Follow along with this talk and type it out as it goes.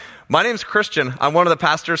My name's Christian. I'm one of the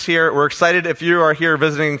pastors here. We're excited if you are here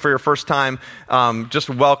visiting for your first time. Just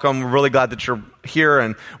welcome. We're really glad that you're here,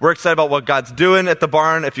 and we're excited about what God's doing at the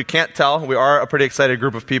barn. If you can't tell, we are a pretty excited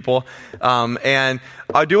group of people. And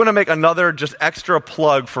I do want to make another just extra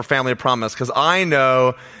plug for Family of Promise, because I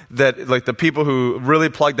know that like the people who really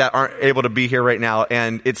plug that aren't able to be here right now,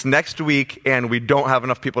 and it's next week, and we don't have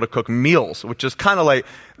enough people to cook meals, which is kind of like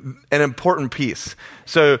an important piece.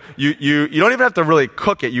 So you don't even have to really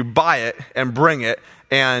cook it. You buy it and bring it,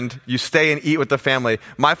 and you stay and eat with the family.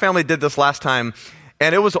 My family did this last time,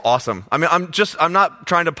 and it was awesome. I mean, I'm not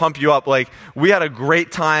trying to pump you up. Like, we had a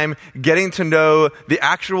great time getting to know the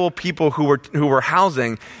actual people who were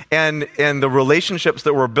housing and the relationships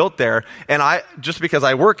that were built there. And just because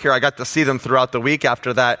I work here, I got to see them throughout the week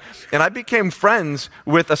after that. And I became friends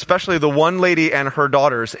with especially the one lady and her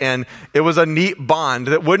daughters. And it was a neat bond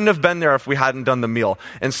that wouldn't have been there if we hadn't done the meal.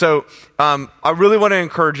 And so, I really want to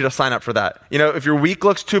encourage you to sign up for that. You know, if your week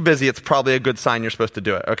looks too busy, it's probably a good sign you're supposed to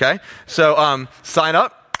do it, okay? So, sign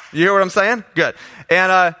up. You hear what I'm saying? Good.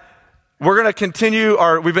 And we're going to continue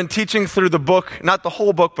we've been teaching through the book, not the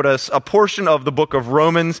whole book, but a portion of the book of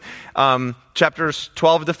Romans, chapters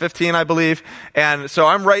 12 to 15, I believe. And so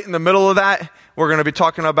I'm right in the middle of that. We're going to be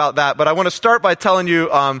talking about that. But I want to start by telling you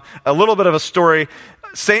a little bit of a story.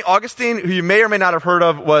 St. Augustine, who you may or may not have heard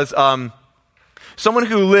of, was someone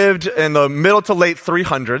who lived in the middle to late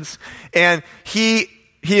 300s. And he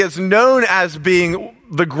is known as being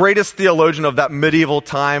the greatest theologian of that medieval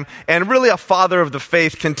time, and really a father of the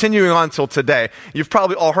faith continuing on till today. You've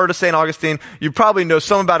probably all heard of St. Augustine. You probably know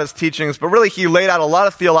some about his teachings, but really he laid out a lot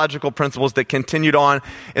of theological principles that continued on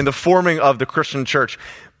in the forming of the Christian church.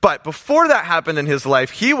 But before that happened in his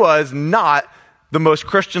life, he was not the most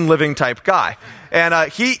Christian living type guy.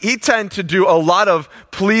 And he tended to do a lot of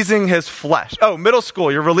pleasing his flesh. Oh, middle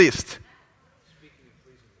school, you're released.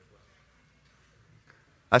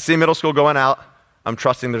 I see middle school going out. I'm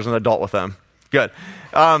trusting there's an adult with them. Good.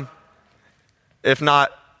 If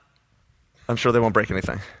not, I'm sure they won't break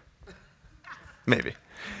anything. Maybe.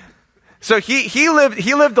 So he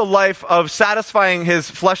lived a life of satisfying his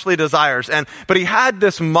fleshly desires, but he had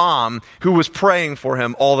this mom who was praying for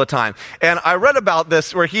him all the time. And I read about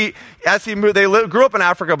this where as he moved, grew up in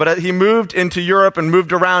Africa, but he moved into Europe and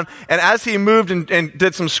moved around. And as he moved and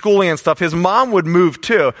did some schooling and stuff, his mom would move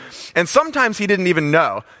too. And sometimes he didn't even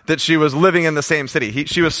know that she was living in the same city.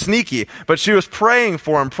 She was sneaky, but she was praying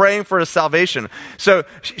for him, praying for his salvation. So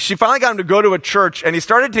she finally got him to go to a church, and he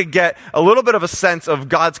started to get a little bit of a sense of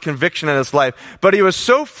God's conviction in his life. But he was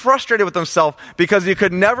so frustrated with himself because he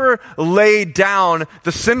could never lay down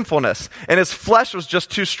the sinfulness, and his flesh was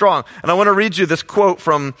just too strong. And I want to read you this quote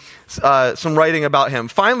from some writing about him.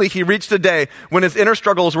 Finally, he reached a day when his inner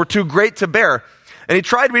struggles were too great to bear, and he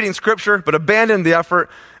tried reading scripture but abandoned the effort,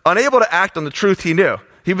 unable to act on the truth he knew.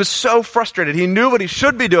 He was so frustrated. He knew what he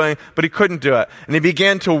should be doing, but he couldn't do it. And he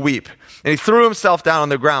began to weep. And he threw himself down on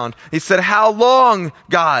the ground. He said, "How long,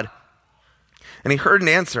 God?" And he heard an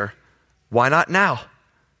answer, "Why not now?"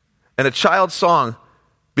 And a child's song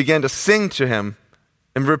began to sing to him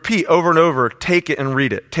and repeat over and over, "Take it and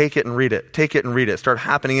read it, take it and read it, take it and read it." It started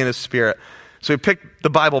happening in his spirit. So he picked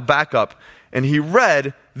the Bible back up, and he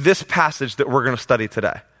read this passage that we're going to study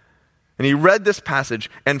today. And he read this passage,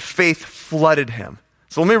 and faith flooded him.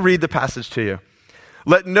 So let me read the passage to you.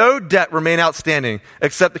 "Let no debt remain outstanding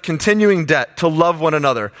except the continuing debt to love one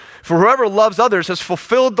another. For whoever loves others has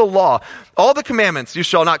fulfilled the law. All the commandments, you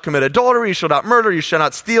shall not commit adultery, you shall not murder, you shall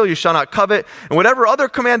not steal, you shall not covet, and whatever other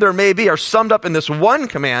command there may be are summed up in this one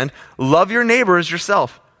command: love your neighbor as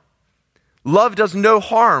yourself. Love does no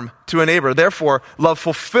harm to a neighbor. Therefore, love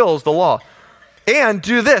fulfills the law. And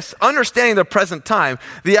do this, understanding the present time.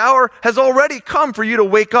 The hour has already come for you to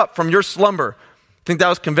wake up from your slumber." Think that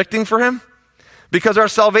was convicting for him? "Because our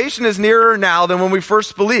salvation is nearer now than when we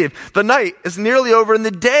first believed. The night is nearly over and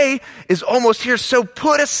the day is almost here. So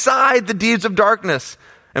put aside the deeds of darkness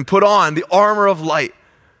and put on the armor of light.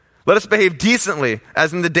 Let us behave decently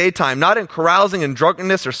as in the daytime, not in carousing and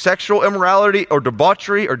drunkenness or sexual immorality or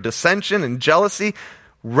debauchery or dissension and jealousy.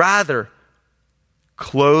 Rather,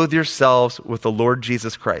 clothe yourselves with the Lord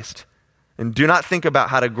Jesus Christ, and do not think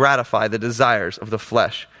about how to gratify the desires of the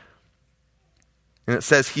flesh." And it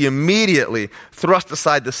says he immediately thrust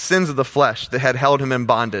aside the sins of the flesh that had held him in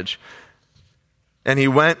bondage. And he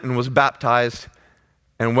went and was baptized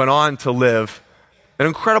and went on to live an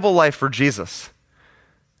incredible life for Jesus.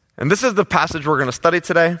 And this is the passage we're going to study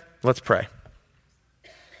today. Let's pray.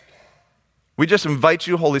 We just invite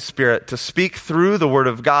you, Holy Spirit, to speak through the Word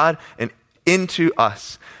of God and into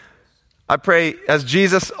us. I pray, as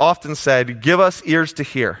Jesus often said, give us ears to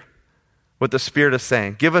hear what the Spirit is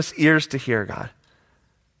saying. Give us ears to hear, God.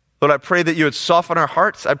 Lord, I pray that you would soften our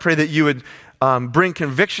hearts. I pray that you would bring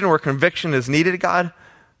conviction where conviction is needed, God.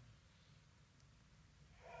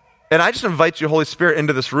 And I just invite you, Holy Spirit,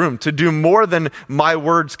 into this room to do more than my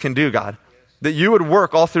words can do, God. That you would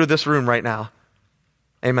work all through this room right now.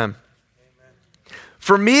 Amen.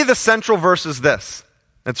 For me, the central verse is this.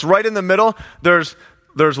 It's right in the middle. There's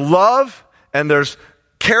love and there's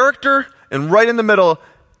character, and right in the middle,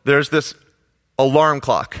 there's this alarm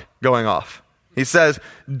clock going off. He says,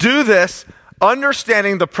 do this,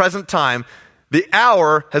 understanding the present time. The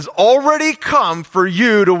hour has already come for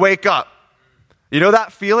you to wake up. You know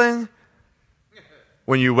that feeling?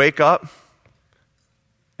 When you wake up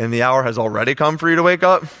and the hour has already come for you to wake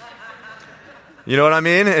up? You know what I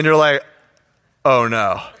mean? And you're like, oh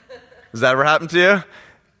no. Has that ever happened to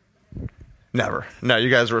you? Never. No, you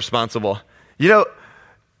guys are responsible. You know,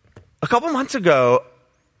 a couple months ago,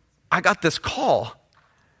 I got this call.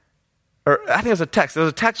 Or I think it was a text. It was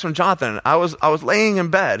a text from Jonathan. I was laying in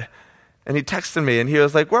bed, and he texted me, and he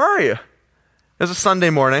was like, where are you? It was a Sunday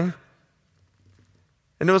morning,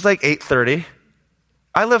 and it was like 8:30.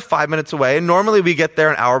 I live 5 minutes away, and normally we get there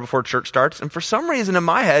an hour before church starts, and for some reason in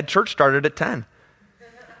my head, church started at 10,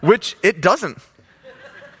 which it doesn't.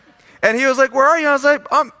 And he was like, where are you? I was like,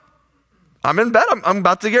 I'm in bed. I'm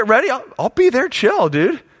about to get ready. I'll be there. Chill,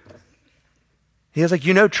 dude. He was like,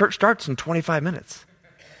 church starts in 25 minutes.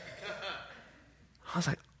 I was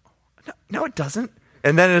like, no, it doesn't.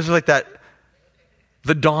 And then it was like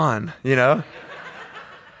the dawn,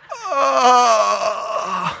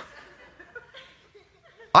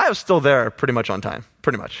 I was still there pretty much on time,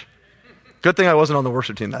 pretty much. Good thing I wasn't on the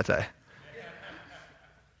worship team that day.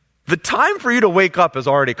 The time for you to wake up has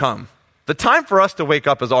already come. The time for us to wake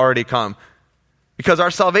up has already come. Because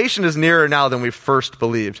our salvation is nearer now than we first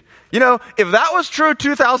believed. If that was true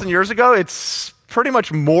 2,000 years ago, it's pretty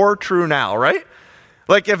much more true now, right?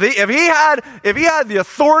 Like if he had the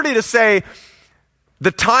authority to say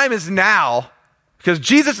the time is now because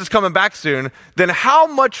Jesus is coming back soon, then how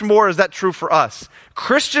much more is that true for us?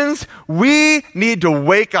 Christians, we need to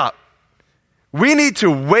wake up. We need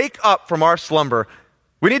to wake up from our slumber.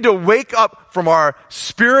 We need to wake up from our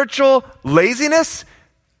spiritual laziness.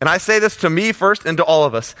 And I say this to me first and to all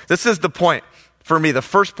of us. This is the point for me, the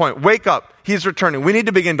first point. Wake up. He's returning. We need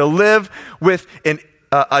to begin to live with an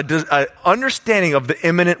understanding of the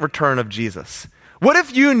imminent return of Jesus. What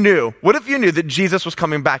if you knew that Jesus was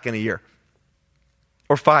coming back in a year?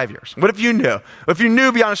 Or 5 years? What if you knew? If you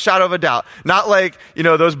knew beyond a shadow of a doubt? Not like,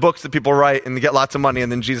 those books that people write and they get lots of money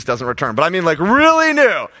and then Jesus doesn't return. But I mean like really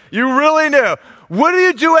knew. You really knew. Would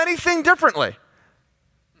you do anything differently?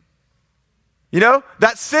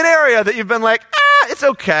 That sin area that you've been like, it's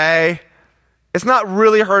okay. It's not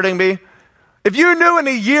really hurting me. If you knew in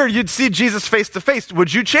a year you'd see Jesus face to face,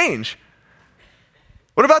 would you change?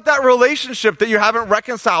 What about that relationship that you haven't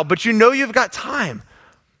reconciled, but you've got time?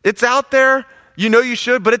 It's out there. You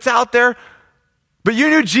should, but it's out there. But you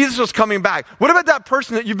knew Jesus was coming back. What about that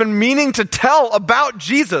person that you've been meaning to tell about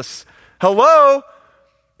Jesus? Hello?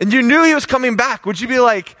 And you knew he was coming back. Would you be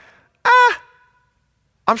like,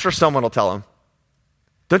 I'm sure someone will tell him.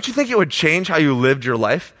 Don't you think it would change how you lived your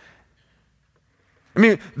life? I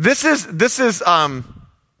mean, this is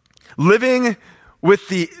living with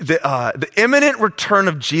the imminent return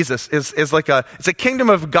of Jesus is like it's a kingdom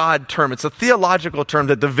of God term. It's a theological term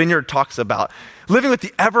that the Vineyard talks about. Living with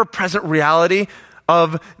the ever-present reality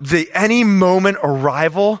of the any moment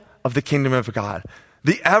arrival of the kingdom of God.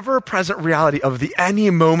 The ever-present reality of the any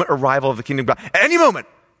moment arrival of the kingdom of God. At any moment,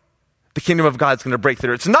 the kingdom of God is going to break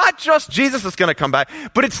through. It's not just Jesus that's going to come back,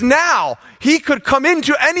 but it's now. He could come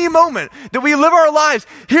into any moment that we live our lives.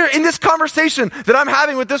 Here in this conversation that I'm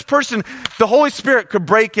having with this person, the Holy Spirit could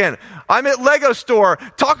break in. I'm at Lego store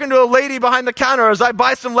talking to a lady behind the counter as I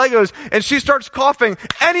buy some Legos and she starts coughing.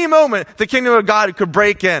 Any moment, the kingdom of God could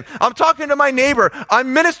break in. I'm talking to my neighbor.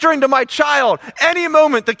 I'm ministering to my child. Any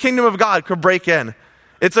moment, the kingdom of God could break in.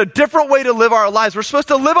 It's a different way to live our lives. We're supposed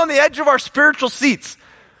to live on the edge of our spiritual seats,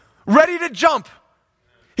 ready to jump.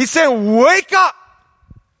 He's saying, wake up.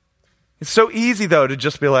 It's so easy, though, to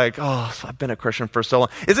just be like, I've been a Christian for so long.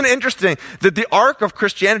 Isn't it interesting that the arc of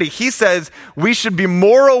Christianity, he says we should be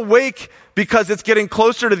more awake because it's getting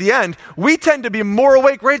closer to the end. We tend to be more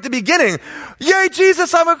awake right at the beginning. Yay,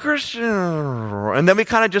 Jesus, I'm a Christian. And then we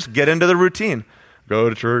kind of just get into the routine. Go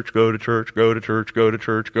to church, go to church, go to church, go to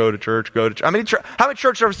church, go to church, go to church. How many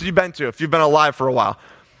church services have you been to if you've been alive for a while?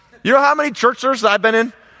 You know how many church services I've been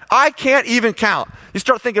in? I can't even count. You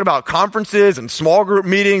start thinking about conferences and small group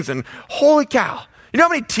meetings and holy cow. You know how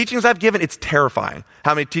many teachings I've given? It's terrifying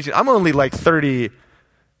how many teachings. I'm only like 30.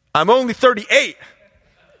 I'm only 38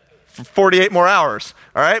 for 48 more hours,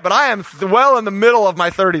 all right? But I am well in the middle of my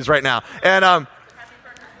 30s right now. And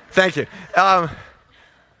thank you.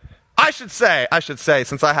 I should say,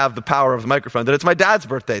 since I have the power of the microphone, that it's my dad's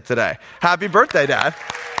birthday today. Happy birthday, Dad.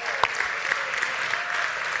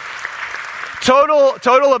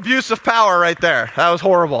 Total abuse of power right there. That was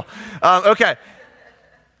horrible. Okay.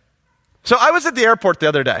 So I was at the airport the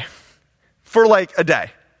other day for like a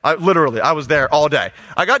day. I was there all day.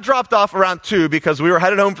 I got dropped off around 2 because we were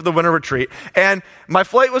headed home for the winter retreat. And my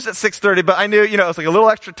flight was at 6:30, but I knew, it was like a little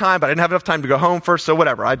extra time, but I didn't have enough time to go home first, so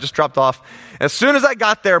whatever. I just dropped off. As soon as I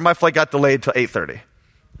got there, my flight got delayed till 8:30.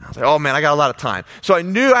 I was like, oh man, I got a lot of time. So I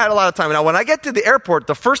knew I had a lot of time. Now when I get to the airport,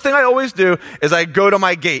 the first thing I always do is I go to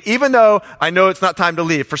my gate, even though I know it's not time to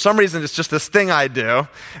leave. For some reason, it's just this thing I do. And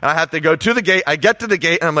I have to go to the gate. I get to the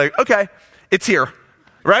gate and I'm like, okay, it's here,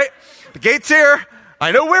 right? The gate's here.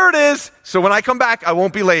 I know where it is, so when I come back, I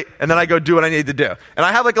won't be late, and then I go do what I need to do. And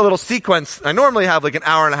I have like a little sequence. I normally have like an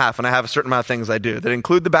hour and a half, and I have a certain amount of things I do that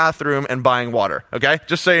include the bathroom and buying water, okay?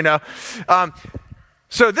 Just so you know.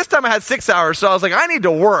 So this time I had 6 hours, so I was like, I need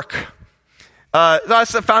to work. So I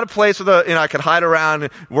found a place where I could hide around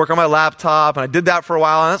and work on my laptop, and I did that for a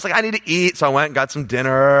while, and I was like, I need to eat, so I went and got some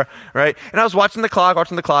dinner, right? And I was watching the clock,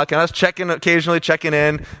 and I was occasionally checking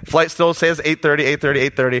in. Flight still says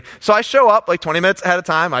 8:30. So I show up like 20 minutes ahead of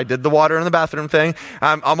time. I did the water in the bathroom thing.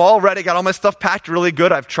 I'm all ready, got all my stuff packed really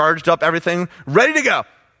good. I've charged up everything, ready to go.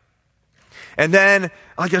 And then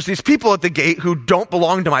there's these people at the gate who don't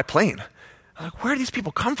belong to my plane. I'm like, where do these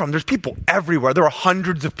people come from? There's people everywhere. There are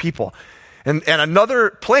hundreds of people. And another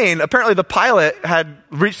plane, apparently the pilot had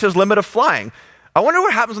reached his limit of flying. I wonder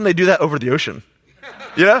what happens when they do that over the ocean.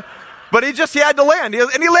 But he had to land.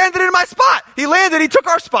 And he landed in my spot. He took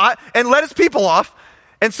our spot and let his people off.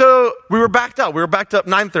 And so we were backed up. We were backed up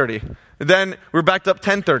 9:30. Then we were backed up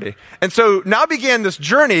 10:30. And so now began this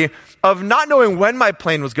journey of not knowing when my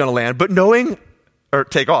plane was going to land, but knowing or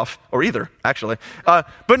take off, or either, actually.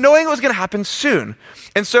 But knowing it was going to happen soon.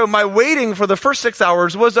 And so my waiting for the first 6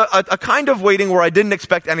 hours was a kind of waiting where I didn't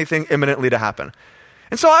expect anything imminently to happen.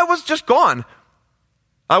 And so I was just gone.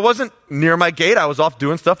 I wasn't near my gate. I was off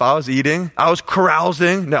doing stuff. I was eating. I was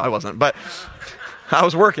carousing. No, I wasn't, but I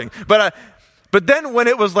was working. But then when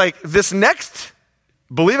it was like this next,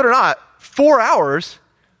 believe it or not, 4 hours,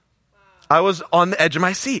 I was on the edge of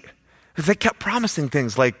my seat. Because they kept promising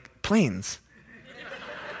things like planes.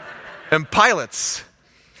 And pilots.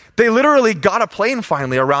 They literally got a plane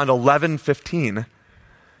finally around 11:15.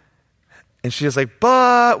 And she was like,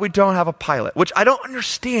 but we don't have a pilot, which I don't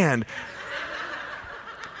understand.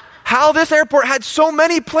 How this airport had so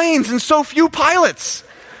many planes and so few pilots.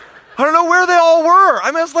 I don't know where they all were.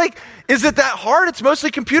 I was like, is it that hard? It's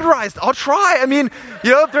mostly computerized. I'll try.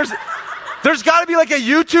 There's got to be like a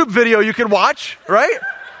YouTube video you can watch, right?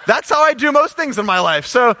 That's how I do most things in my life.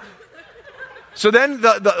 So then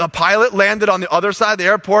the pilot landed on the other side of the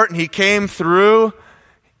airport and he came through.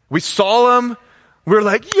 We saw him. We were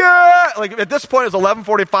like, yeah! Like at this point it was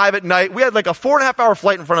 11:45 at night. We had like a 4.5 hour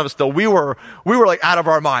flight in front of us still. We were like out of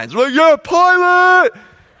our minds. We're like, yeah, pilot!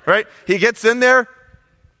 Right? He gets in there.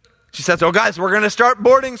 She says, oh guys, we're going to start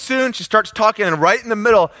boarding soon. She starts talking and right in the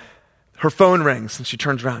middle, her phone rings and she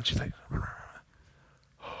turns around. She's like,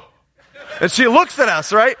 and she looks at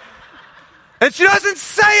us, right? And she doesn't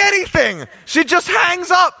say anything. She just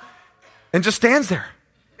hangs up and just stands there.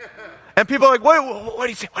 And people are like, what do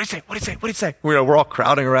you say? What do you say? What do you say? What do you say? We're all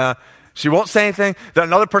crowding around. She won't say anything. Then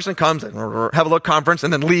another person comes and have a little conference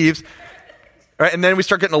and then leaves. Right? And then we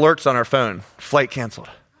start getting alerts on our phone. Flight canceled.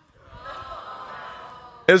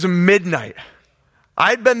 It was midnight.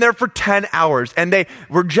 I'd been there for 10 hours and they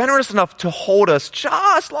were generous enough to hold us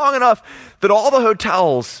just long enough that all the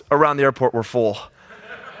hotels around the airport were full.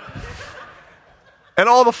 And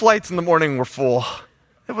all the flights in the morning were full.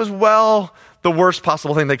 It was the worst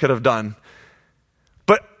possible thing they could have done.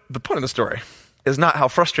 But the point of the story is not how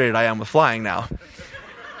frustrated I am with flying now.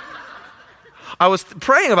 I was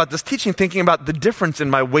praying about this teaching, thinking about the difference in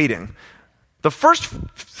my waiting. The first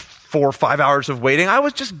 4 or 5 hours of waiting, I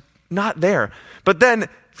was just not there. But then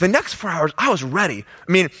the next 4 hours, I was ready.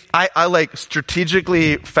 I like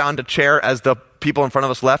strategically found a chair as the people in front of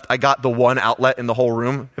us left. I got the one outlet in the whole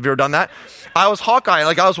room. Have you ever done that? I was Hawkeye.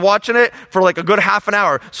 I was watching it for like a good half an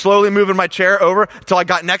hour, slowly moving my chair over until I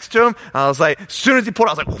got next to him. I was like, as soon as he pulled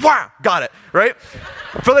it, I was like, wow, got it, right?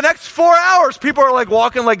 For the next 4 hours, people are like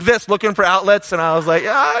walking like this, looking for outlets. And I was like,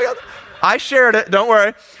 yeah, I shared it. Don't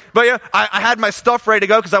worry. But yeah, I had my stuff ready to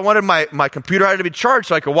go because I wanted my computer to be charged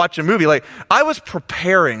so I could watch a movie. Like I was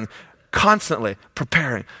preparing constantly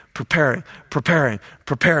preparing.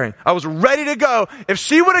 I was ready to go. If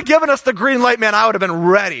she would have given us the green light, man, I would have been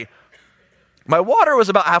ready. My water was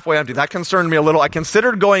about halfway empty. That concerned me a little. I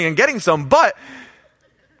considered going and getting some, but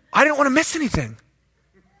I didn't want to miss anything.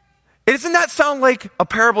 Doesn't that sound like a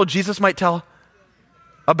parable Jesus might tell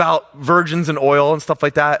about virgins and oil and stuff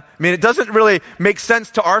like that? I mean, it doesn't really make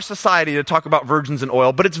sense to our society to talk about virgins and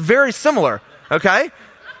oil, but it's very similar, okay?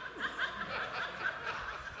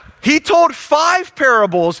 He told 5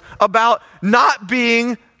 parables about not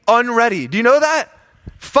being unready. Do you know that?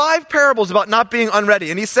 5 parables about not being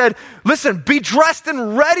unready. And he said, listen, be dressed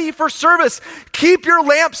and ready for service. Keep your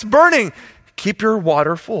lamps burning. Keep your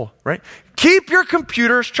water full, right? Keep your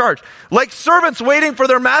computers charged. Like servants waiting for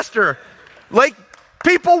their master. Like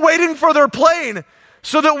people waiting for their plane.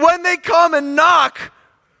 So that when they come and knock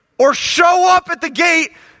or show up at the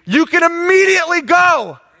gate, you can immediately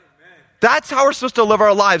go. That's how we're supposed to live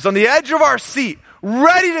our lives, on the edge of our seat,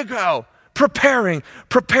 ready to go, preparing,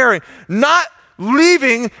 not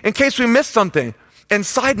leaving in case we missed something. And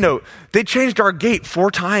side note, they changed our gate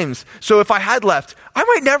 4 times. So if I had left, I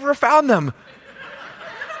might never have found them.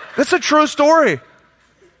 That's a true story.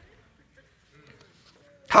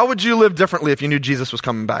 How would you live differently if you knew Jesus was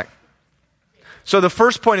coming back? So the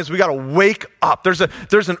first point is we got to wake up. There's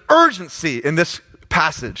an urgency in this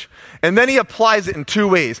passage. And then he applies it in 2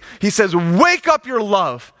 ways. He says, wake up your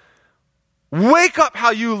love. Wake up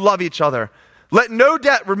how you love each other. Let no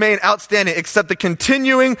debt remain outstanding except the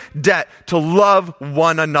continuing debt to love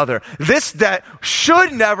one another. This debt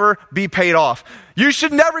should never be paid off. You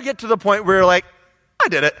should never get to the point where you're like, I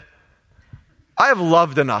did it. I have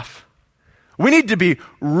loved enough. We need to be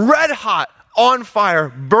red hot, on fire,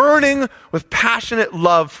 burning with passionate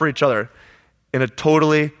love for each other in a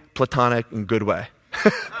totally platonic and good way.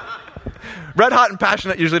 Red hot and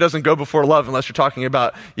passionate usually doesn't go before love unless you're talking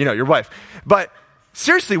about, your wife. But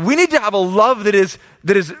seriously, we need to have a love that is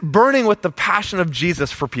burning with the passion of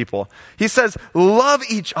Jesus for people. He says, love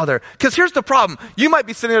each other. Because here's the problem. You might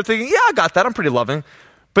be sitting there thinking, yeah, I got that. I'm pretty loving.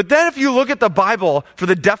 But then if you look at the Bible for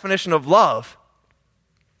the definition of love,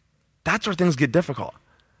 that's where things get difficult.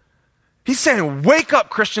 He's saying, wake up,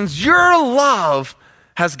 Christians. Your love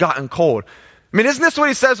has gotten cold. I mean, isn't this what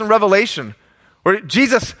he says in Revelation? Where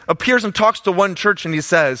Jesus appears and talks to one church and he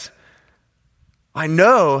says, I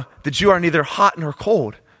know that you are neither hot nor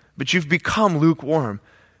cold, but you've become lukewarm.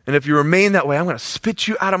 And if you remain that way, I'm going to spit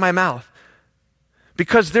you out of my mouth.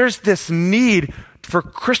 Because there's this need for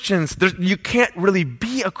Christians. You can't really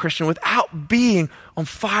be a Christian without being on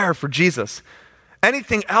fire for Jesus.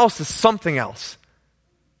 Anything else is something else.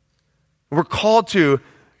 We're called to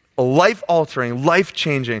a life-altering,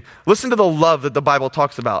 life-changing. Listen to the love that the Bible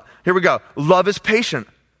talks about. Here we go. Love is patient.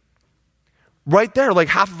 Right there, like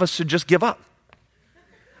half of us should just give up.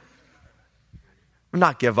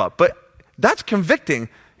 Not give up, but that's convicting.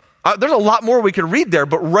 There's a lot more we could read there,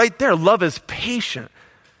 but right there, love is patient.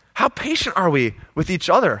 How patient are we with each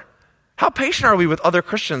other? How patient are we with other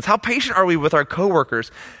Christians? How patient are we with our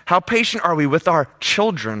coworkers? How patient are we with our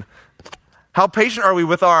children? How patient are we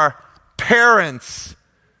with our parents?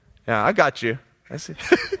 Yeah, I got you. I see.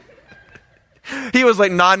 He was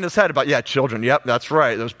like nodding his head about, children. Yep, that's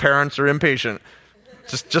right. Those parents are impatient.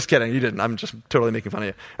 Just kidding. You didn't. I'm just totally making fun of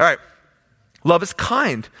you. All right. Love is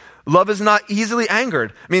kind. Love is not easily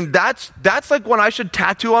angered. I mean, that's like when I should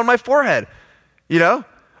tattoo on my forehead,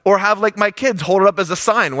 Or have like my kids hold it up as a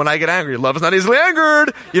sign when I get angry. Love is not easily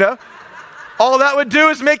angered, All that would do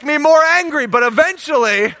is make me more angry, but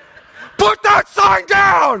eventually, put that sign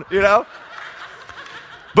down,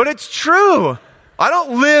 But it's true.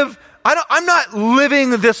 I'm not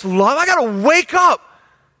living this love. I got to wake up.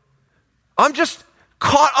 I'm just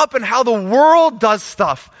caught up in how the world does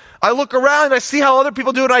stuff. I look around and I see how other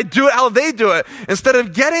people do it. I do it how they do it instead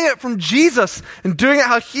of getting it from Jesus and doing it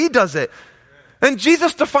how he does it. And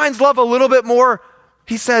Jesus defines love a little bit more.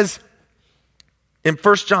 He says in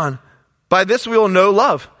 1 John, by this we will know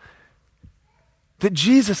love, that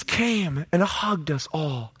Jesus came and hugged us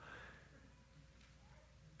all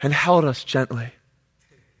and held us gently.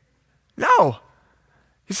 No.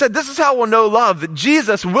 He said, this is how we'll know love, that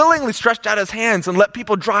Jesus willingly stretched out his hands and let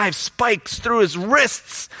people drive spikes through his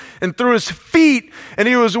wrists and through his feet, and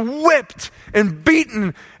he was whipped and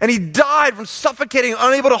beaten, and he died from suffocating,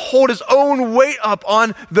 unable to hold his own weight up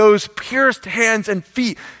on those pierced hands and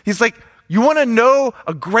feet. He's like, you want to know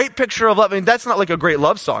a great picture of love? I mean, that's not like a great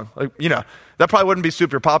love song. Like, that probably wouldn't be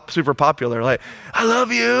super popular. Like, I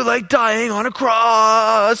love you like dying on a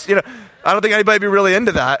cross. I don't think anybody would be really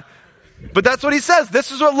into that. But that's what he says.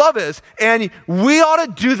 This is what love is. And we ought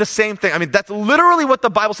to do the same thing. I mean, that's literally what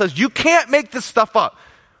the Bible says. You can't make this stuff up.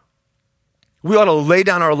 We ought to lay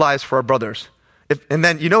down our lives for our brothers. And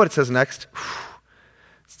then, you know what it says next?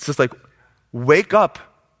 It's just like, wake up,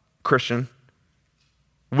 Christian.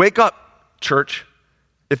 Wake up, church.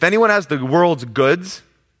 If anyone has the world's goods,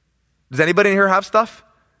 does anybody in here have stuff?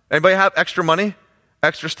 Anybody have extra money,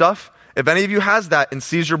 extra stuff? If any of you has that and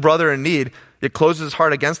sees your brother in need, it closes his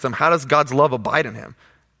heart against him. How does God's love abide in him?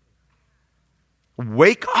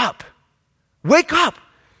 Wake up. Wake up.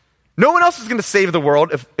 No one else is going to save the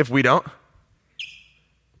world if we don't.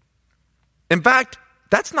 In fact,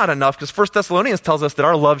 that's not enough because 1 Thessalonians tells us that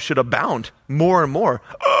our love should abound more and more.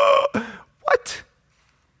 What?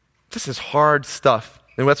 This is hard stuff.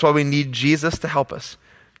 And that's why we need Jesus to help us.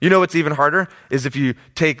 You know what's even harder is if you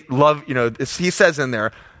take love, he says in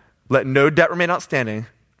there, let no debt remain outstanding,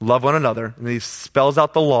 love one another. And he spells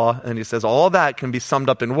out the law and he says all that can be summed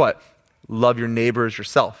up in what? Love your neighbor as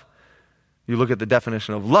yourself. You look at the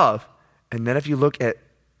definition of love, and then if you look at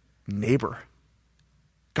neighbor,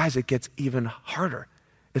 guys, it gets even harder.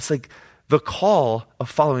 It's like the call of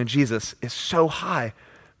following Jesus is so high,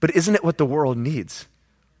 but isn't it what the world needs?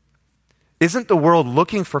 Isn't the world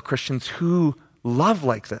looking for Christians who love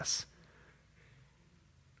like this?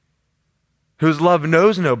 Whose love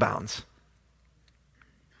knows no bounds?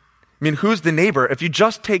 I mean, who's the neighbor? If you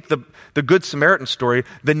just take the Good Samaritan story,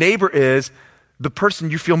 the neighbor is the person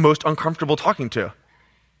you feel most uncomfortable talking to.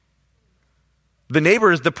 The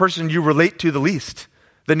neighbor is the person you relate to the least.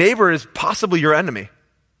 The neighbor is possibly your enemy,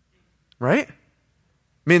 right? I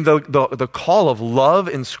mean, the call of love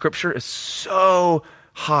in Scripture is so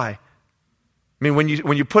high. I mean, when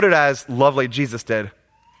you put it as love like Jesus did,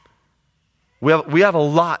 we have a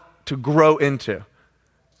lot to grow into.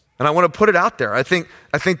 And I want to put it out there. I think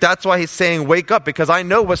that's why he's saying wake up, because I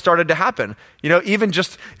know what started to happen. Even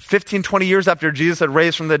just 15, 20 years after Jesus had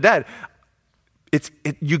raised from the dead,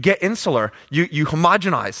 you get insular. You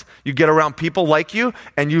homogenize. You get around people like you,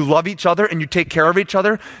 and you love each other, and you take care of each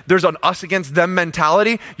other. There's an us against them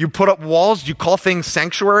mentality. You put up walls. You call things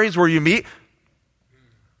sanctuaries where you meet.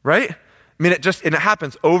 Right? I mean, it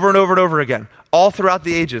happens over and over and over again. All throughout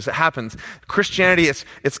the ages, it happens. Christianity,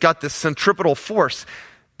 it's got this centripetal force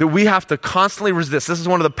that we have to constantly resist. This is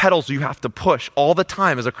one of the pedals you have to push all the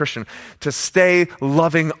time as a Christian, to stay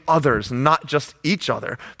loving others, not just each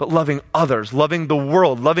other, but loving others, loving the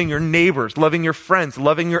world, loving your neighbors, loving your friends,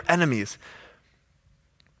 loving your enemies.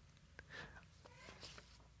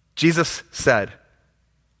 Jesus said,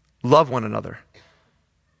 love one another.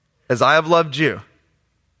 As I have loved you,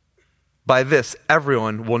 by this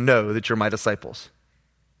everyone will know that you're my disciples.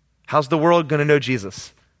 How's the world going to know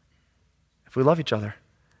Jesus? If we love each other.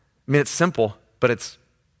 I mean, it's simple, but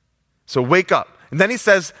so wake up. And then he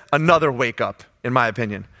says another wake up, in my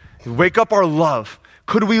opinion. Wake up our love.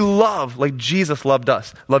 Could we love like Jesus loved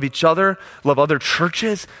us? Love each other, love other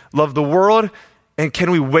churches, love the world, and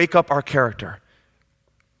can we wake up our character?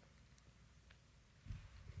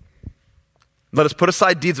 Let us put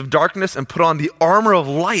aside deeds of darkness and put on the armor of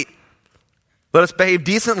light. Let us behave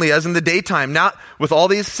decently as in the daytime, not with all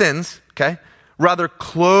these sins, okay? Rather,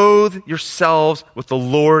 clothe yourselves with the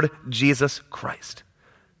Lord Jesus Christ.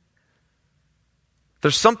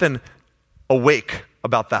 There's something awake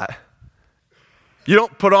about that. You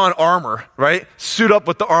don't put on armor, right? Suit up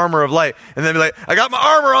with the armor of light and then be like, I got my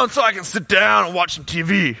armor on so I can sit down and watch some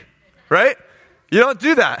TV, right? You don't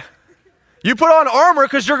do that. You put on armor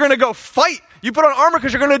because you're going to go fight. You put on armor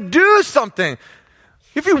because you're going to do something.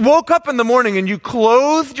 If you woke up in the morning and you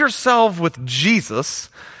clothed yourself with Jesus,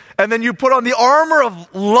 and then you put on the armor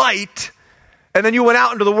of light, and then you went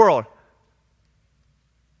out into the world,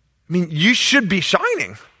 I mean, you should be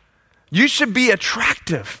shining. You should be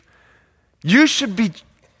attractive. You should be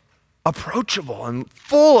approachable and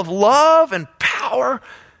full of love and power.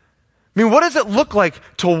 I mean, what does it look like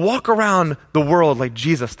to walk around the world like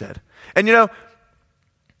Jesus did? And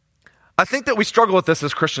I think that we struggle with this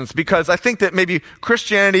as Christians because I think that maybe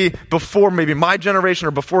Christianity before maybe my generation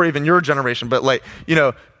or before even your generation, but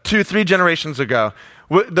 2-3 generations ago,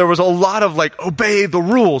 there was a lot of obey the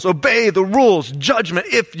rules, judgment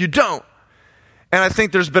if you don't. And I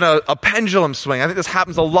think there's been a pendulum swing. I think this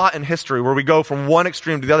happens a lot in history where we go from one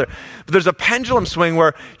extreme to the other. But there's a pendulum swing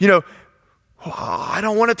where, I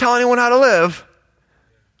don't want to tell anyone how to live.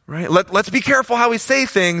 Right? Let's be careful how we say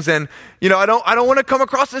things, and I don't want to come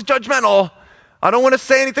across as judgmental. I don't want to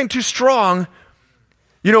say anything too strong.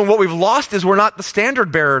 What we've lost is we're not the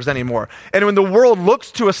standard bearers anymore. And when the world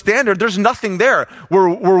looks to a standard, there's nothing there.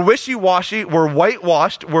 We're wishy-washy, we're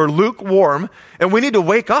whitewashed, we're lukewarm, and we need to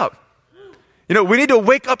wake up. We need to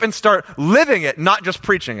wake up and start living it, not just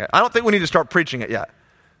preaching it. I don't think we need to start preaching it yet.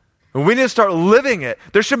 We need to start living it.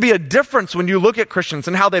 There should be a difference when you look at Christians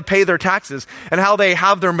and how they pay their taxes and how they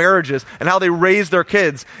have their marriages and how they raise their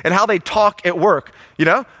kids and how they talk at work. You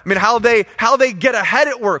know? I mean, how they get ahead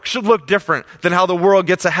at work should look different than how the world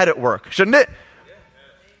gets ahead at work, shouldn't it?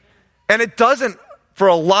 And it doesn't for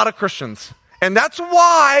a lot of Christians. And that's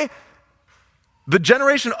why the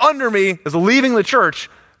generation under me is leaving the church,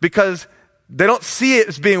 because they don't see it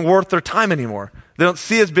as being worth their time anymore. They don't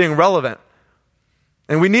see it as being relevant.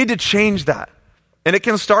 And we need to change that. And it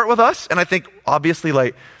can start with us. And I think, obviously,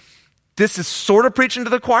 like, this is sort of preaching to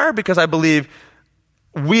the choir, because I believe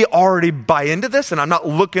we already buy into this, and I'm not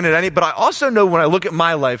looking at any, but I also know when I look at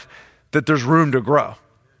my life that there's room to grow.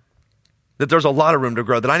 That there's a lot of room to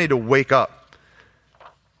grow, that I need to wake up.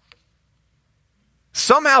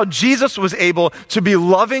 Somehow Jesus was able to be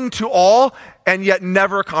loving to all and yet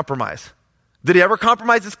never compromise. Did he ever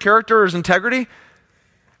compromise his character or his integrity?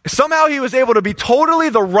 Somehow he was able to be totally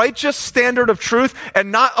the righteous standard of truth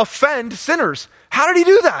and not offend sinners. How did he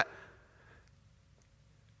do that?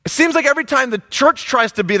 It seems like every time the church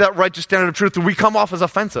tries to be that righteous standard of truth, we come off as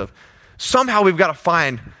offensive. Somehow we've got to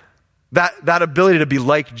find that ability to be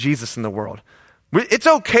like Jesus in the world. It's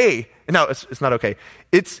okay. No, it's not okay.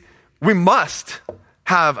 We must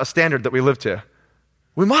have a standard that we live to.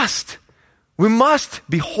 We must. We must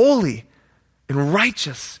be holy and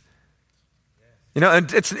righteous. You know,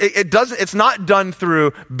 and it's not done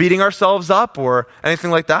through beating ourselves up or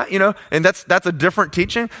anything like that, you know, and that's a different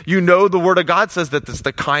teaching. You know, the Word of God says that it's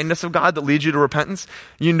the kindness of God that leads you to repentance.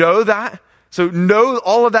 You know that. So know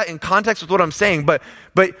all of that in context with what I'm saying, but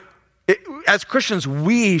as Christians,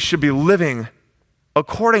 we should be living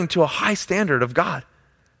according to a high standard of God.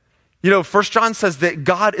 You know, 1 John says that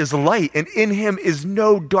God is light and in him is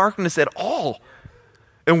no darkness at all.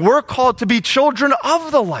 And we're called to be children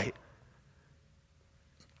of the light.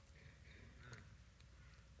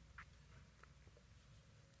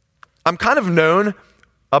 I'm kind of known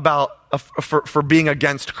for being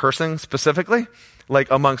against cursing specifically, like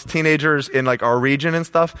amongst teenagers in like our region and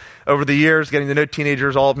stuff over the years, getting to know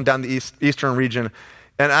teenagers all up and down the eastern region.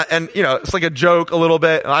 And you know, it's like a joke a little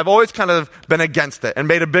bit. And I've always kind of been against it and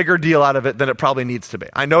made a bigger deal out of it than it probably needs to be.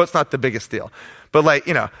 I know it's not the biggest deal. But like,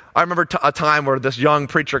 you know, I remember a time where this young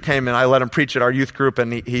preacher came and I let him preach at our youth group,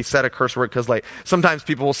 and he said a curse word because like sometimes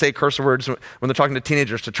people will say curse words when they're talking to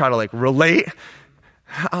teenagers to try to like relate.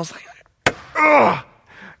 I was like, ugh.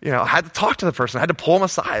 You know, I had to talk to the person. I had to pull him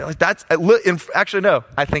aside. Like actually, no,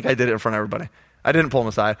 I think I did it in front of everybody. I didn't pull him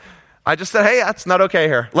aside. I just said, hey, that's not okay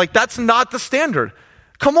here. Like, that's not the standard.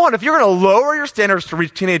 Come on, if you're going to lower your standards to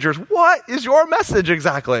reach teenagers, what is your message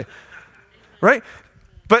exactly? Right?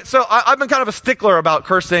 But so I've been kind of a stickler about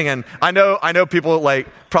cursing, and I know people like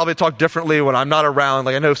probably talk differently when I'm not around.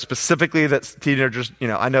 Like, I know specifically that teenagers, you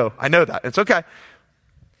know, I know that. It's okay.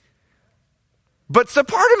 But so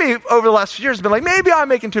part of me over the last few years has been like, maybe I'm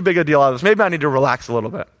making too big a deal out of this. Maybe I need to relax a little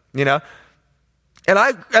bit, you know? And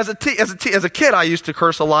I, as a kid, I used to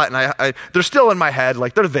curse a lot, and they're still in my head.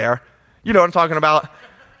 Like, they're there. You know what I'm talking about,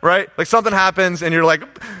 right? Like, something happens, and you're like,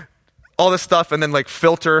 all this stuff, and then like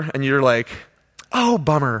filter, and you're like, oh,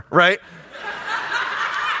 bummer, right?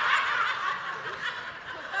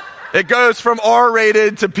 It goes from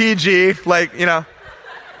R-rated to PG, like, you know.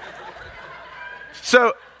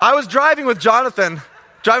 So I was driving with Jonathan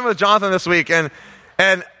this week, and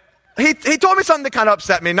he told me something that kind of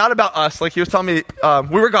upset me, not about us. Like, he was telling me,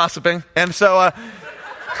 we were gossiping, and so,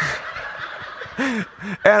 and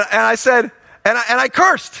I said, and I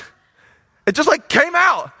cursed. It just like came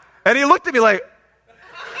out, and he looked at me like,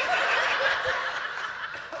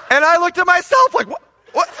 and I looked at myself like,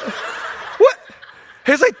 what?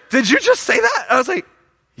 He's like, did you just say that? I was like,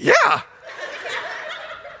 yeah.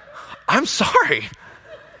 I'm sorry.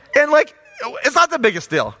 And like, it's not the biggest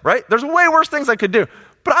deal, right? There's way worse things I could do.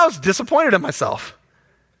 But I was disappointed in myself.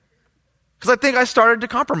 Because I think I started to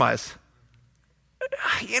compromise.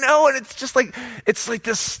 You know, and it's like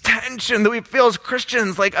this tension that we feel as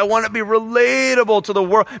Christians. Like, I want to be relatable to the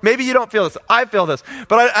world. Maybe you don't feel this. I feel this.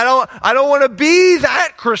 But I don't want to be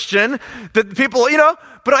that Christian that people, you know,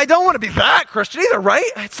 but I don't want to be that Christian either, right?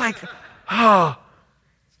 It's like, oh.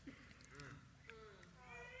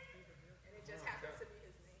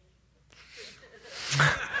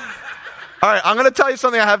 All right, I'm going to tell you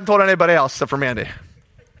something I haven't told anybody else except for Mandy.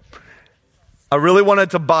 I really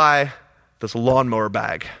wanted to buy this lawnmower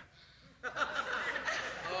bag.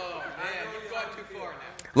 Oh, man, you've gone too far now.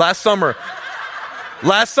 Last summer,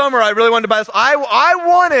 Last summer, I really wanted to buy this. I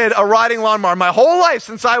wanted a riding lawnmower my whole life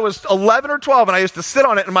since I was 11 or 12, and I used to sit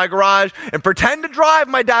on it in my garage and pretend to drive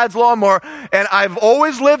my dad's lawnmower. And I've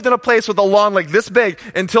always lived in a place with a lawn like this big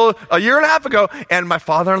until a year and a half ago, and my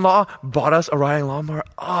father-in-law bought us a riding lawnmower.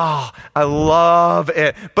 Oh, I love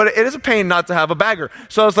it. But it is a pain not to have a bagger.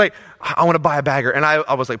 So I was like, I want to buy a bagger. And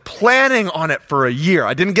I was like planning on it for a year.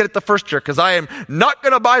 I didn't get it the first year because I am not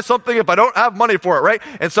going to buy something if I don't have money for it, right?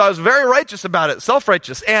 And so I was very righteous about it,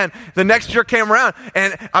 self-righteous. And the next year came around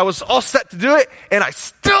and I was all set to do it and I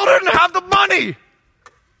still didn't have the money.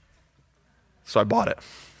 So I bought it.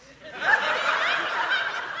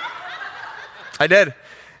 I did.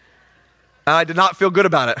 And I did not feel good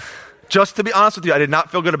about it. Just to be honest with you, I did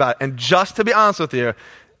not feel good about it. And just to be honest with you,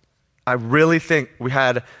 I really think we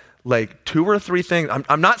had like 2 or 3 things.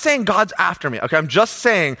 I'm not saying God's after me, okay? I'm just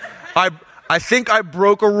saying I think I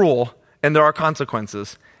broke a rule and there are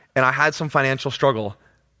consequences. And I had some financial struggle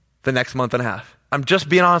the next month and a half. I'm just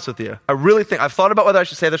being honest with you. I really think, I've thought about whether I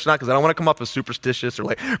should say this or not because I don't want to come off as superstitious or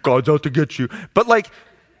like, God's out to get you. But like,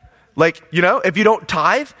 you know, if you don't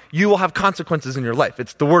tithe, you will have consequences in your life.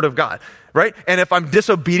 It's the word of God, right? And if I'm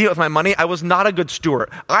disobedient with my money, I was not a good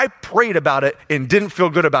steward. I prayed about it and didn't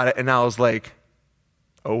feel good about it. And now I was like,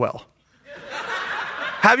 oh well.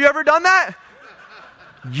 Have you ever done that?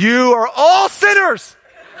 You are all sinners.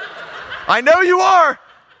 I know you are.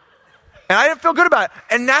 And I didn't feel good about it.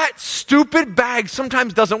 And that stupid bag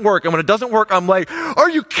sometimes doesn't work. And when it doesn't work, I'm like, are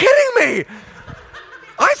you kidding me?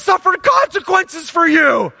 I suffered consequences for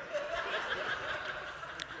you.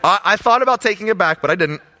 I thought about taking it back, but I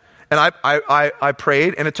didn't. And I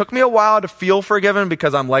prayed, and it took me a while to feel forgiven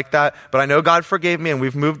because I'm like that. But I know God forgave me, and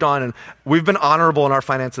we've moved on, and we've been honorable in our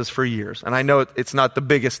finances for years. And I know it's not the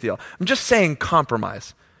biggest deal. I'm just saying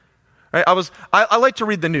compromise. Right? I like to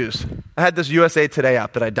read the news. I had this USA Today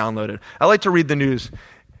app that I downloaded. I like to read the news.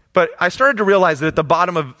 But I started to realize that at the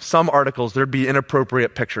bottom of some articles, there'd be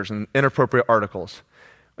inappropriate pictures and inappropriate articles.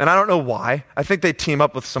 And I don't know why. I think they team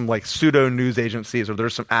up with some like pseudo news agencies or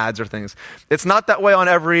there's some ads or things. It's not that way on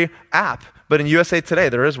every app, but in USA Today,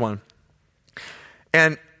 there is one.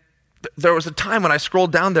 And there was a time when I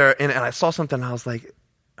scrolled down there and I saw something and I was like,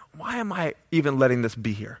 why am I even letting this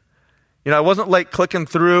be here? You know, I wasn't like clicking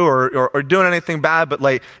through or doing anything bad, but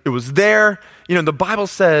like it was there. You know, the Bible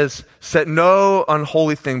says, set no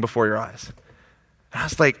unholy thing before your eyes. And I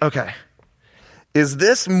was like, okay, is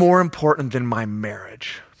this more important than my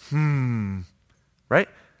marriage? Right?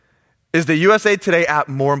 Is the USA Today app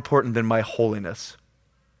more important than my holiness?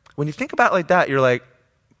 When you think about it like that, you're like,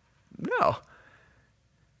 no.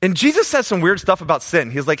 And Jesus says some weird stuff about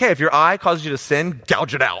sin. He's like, hey, if your eye causes you to sin,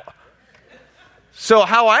 gouge it out. So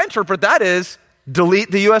how I interpret that is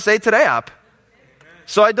delete the USA Today app.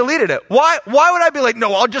 So I deleted it. Why would I be like,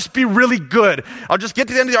 no, I'll just be really good. I'll just get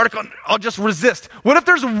to the end of the article and I'll just resist. What if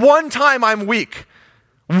there's one time I'm weak?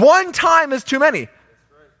 One time is too many.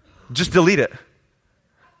 Just delete it.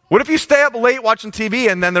 What if you stay up late watching TV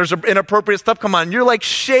and then there's inappropriate stuff come on? You're like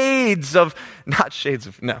not shades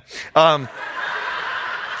of, no.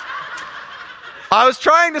 I was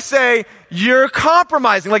trying to say, you're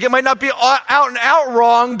compromising. Like it might not be out and out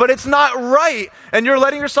wrong, but it's not right. And you're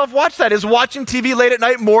letting yourself watch that. Is watching TV late at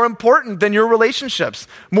night more important than your relationships?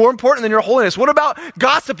 More important than your holiness? What about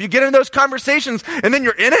gossip? You get in those conversations and then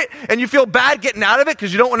you're in it and you feel bad getting out of it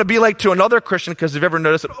because you don't want to be like to another Christian, because if you've ever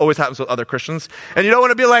noticed, it always happens with other Christians. And you don't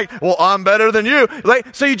want to be like, well, I'm better than you.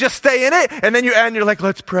 Like, so you just stay in it and then you end, you're like,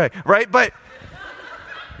 let's pray, right? But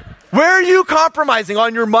where are you compromising?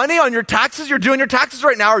 On your money, on your taxes? You're doing your taxes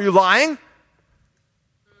right now. Are you lying?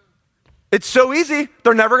 It's so easy.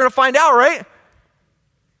 They're never going to find out, right?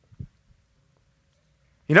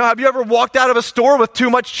 You know, have you ever walked out of a store with too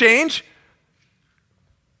much change?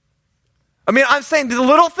 I mean, I'm saying the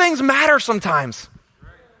little things matter sometimes.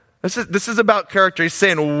 This is about character. He's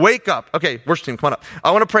saying, wake up. Okay, worship team, come on up.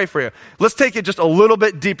 I want to pray for you. Let's take it just a little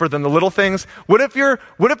bit deeper than the little things. What if you're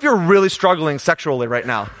really struggling sexually right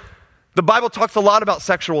now? The Bible talks a lot about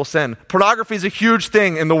sexual sin. Pornography is a huge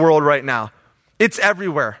thing in the world right now. It's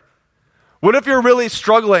everywhere. What if you're really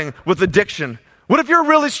struggling with addiction? What if you're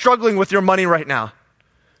really struggling with your money right now?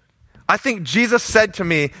 I think Jesus said to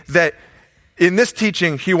me that in this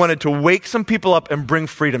teaching, he wanted to wake some people up and bring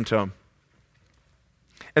freedom to them.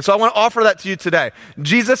 And so I want to offer that to you today.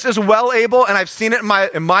 Jesus is well able, and I've seen it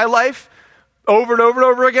in my life over and over and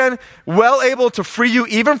over again, well able to free you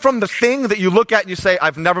even from the thing that you look at and you say,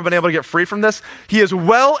 I've never been able to get free from this. He is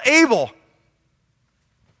well able.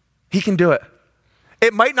 He can do it.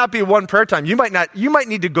 It might not be one prayer time. You might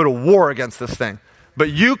need to go to war against this thing,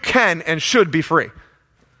 but you can and should be free.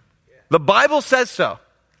 The Bible says so.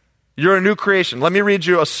 You're a new creation. Let me read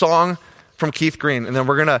you a song from Keith Green, and then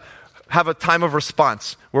we're going to have a time of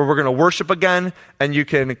response where we're going to worship again, and you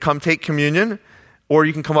can come take communion, or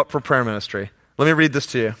you can come up for prayer ministry. Let me read this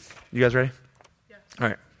to you. You guys ready? Yeah. All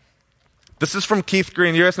right. This is from Keith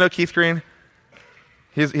Green. You guys know Keith Green?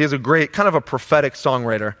 He's a great, kind of a prophetic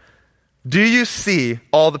songwriter. Do you see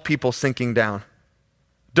all the people sinking down?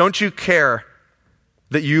 Don't you care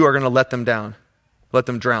that you are going to let them down? Let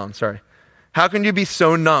them drown, sorry. How can you be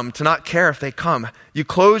so numb to not care if they come? You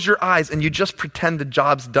close your eyes and you just pretend the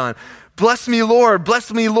job's done. Bless me, Lord.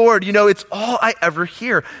 Bless me, Lord. You know, it's all I ever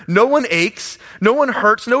hear. No one aches. No one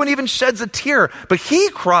hurts. No one even sheds a tear. But he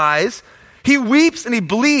cries, he weeps, and he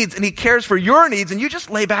bleeds, and he cares for your needs, and you just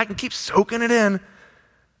lay back and keep soaking it in.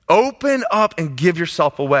 Open up and give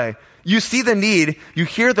yourself away. You see the need. You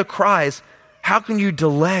hear the cries. How can you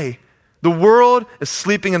delay? The world is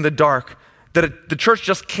sleeping in the dark that the church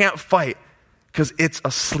just can't fight because it's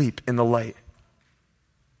asleep in the light.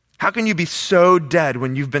 How can you be so dead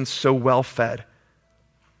when you've been so well fed?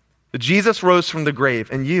 Jesus rose from the grave,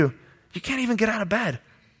 and you can't even get out of bed.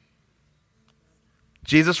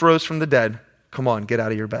 Jesus rose from the dead. Come on, get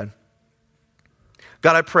out of your bed.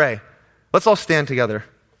 God, I pray. Let's all stand together.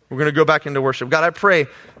 We're going to go back into worship. God, I pray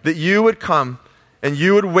that you would come and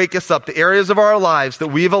you would wake us up, the areas of our lives that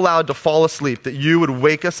we've allowed to fall asleep, that you would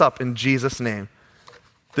wake us up in Jesus' name.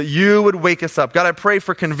 That you would wake us up. God, I pray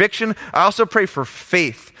for conviction. I also pray for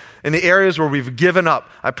faith in the areas where we've given up.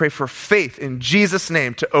 I pray for faith in Jesus'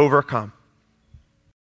 name to overcome.